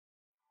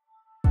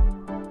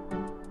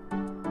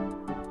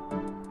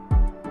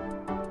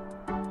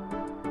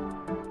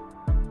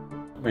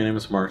My name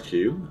is Marc.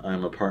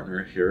 I'm a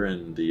partner here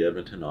in the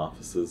Edmonton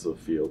offices of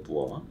Field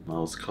Law. I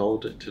was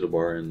called to the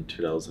bar in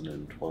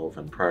 2012,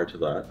 and prior to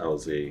that, I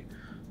was a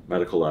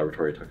medical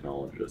laboratory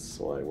technologist.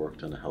 So I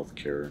worked in the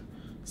healthcare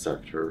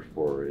sector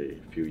for a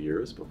few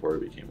years before I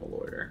became a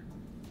lawyer.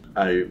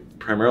 I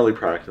primarily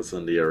practice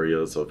in the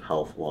areas of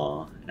health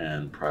law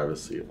and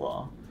privacy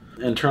law.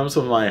 In terms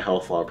of my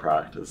health law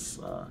practice,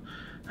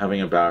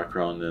 having a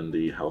background in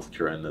the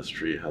healthcare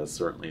industry has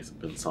certainly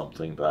been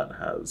something that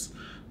has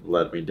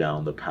led me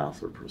down the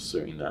path of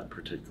pursuing that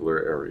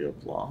particular area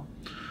of law.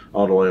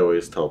 Although I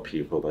always tell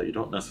people that you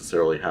don't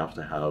necessarily have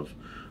to have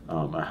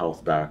a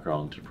health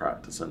background to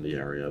practice in the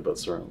area, but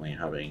certainly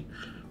having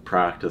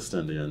practiced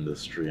in the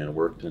industry and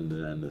worked in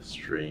the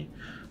industry,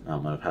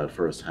 I've had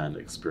firsthand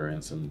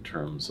experience in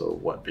terms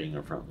of what being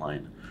a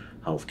frontline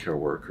healthcare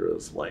worker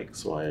is like.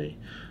 So I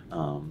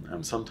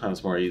am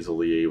sometimes more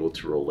easily able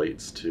to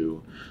relate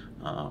to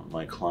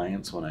my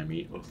clients when I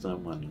meet with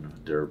them when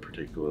they're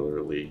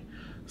particularly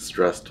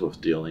stressed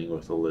with dealing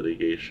with a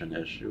litigation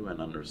issue,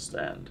 and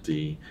understand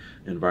the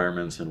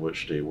environments in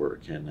which they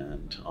work in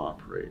and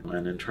operate.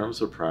 And in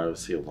terms of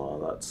privacy law,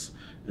 that's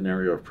an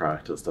area of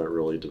practice that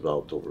really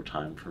developed over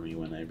time for me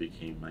when I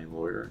became my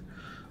lawyer.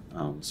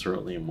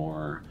 Certainly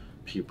more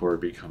people are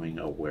becoming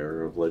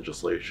aware of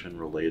legislation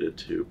related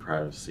to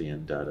privacy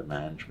and data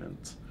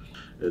management.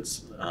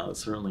 It's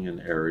certainly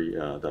an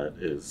area that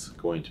is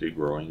going to be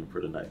growing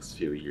for the next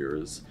few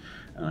years,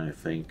 and I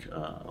think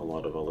a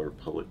lot of other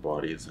public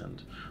bodies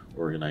and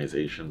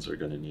organizations are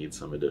going to need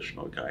some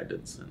additional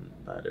guidance in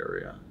that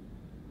area.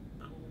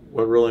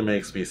 What really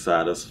makes me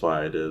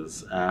satisfied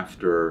is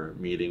after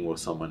meeting with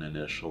someone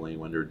initially,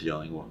 when they're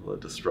dealing with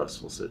a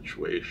distressful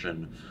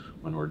situation,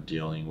 when we're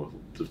dealing with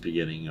the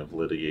beginning of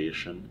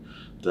litigation,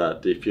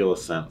 that they feel a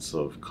sense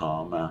of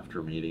calm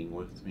after meeting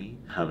with me,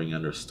 having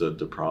understood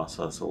the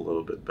process a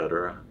little bit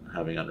better,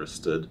 having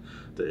understood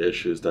the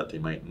issues that they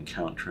might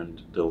encounter in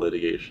the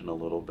litigation a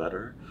little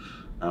better.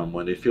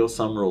 When they feel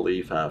some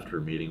relief after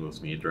meeting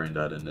with me during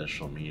that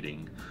initial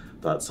meeting,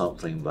 that's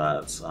something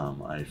that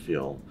I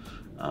feel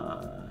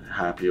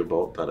happy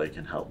about, that I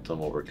can help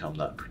them overcome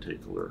that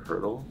particular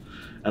hurdle.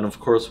 And of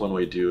course, when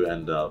we do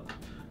end up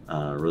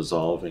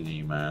resolving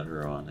a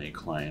matter on a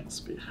client's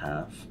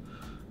behalf,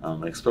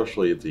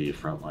 especially the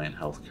frontline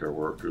healthcare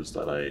workers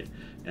that I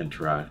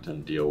interact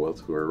and deal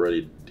with, who are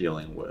already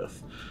dealing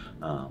with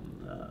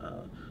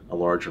a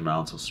large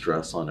amount of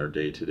stress on their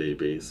day-to-day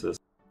basis,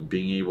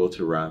 being able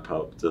to wrap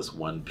up this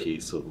one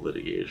piece of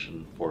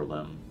litigation for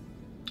them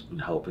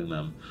and helping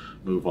them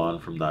move on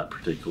from that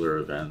particular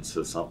event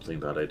is something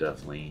that I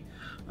definitely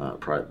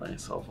pride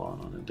myself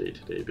on a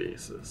day-to-day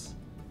basis.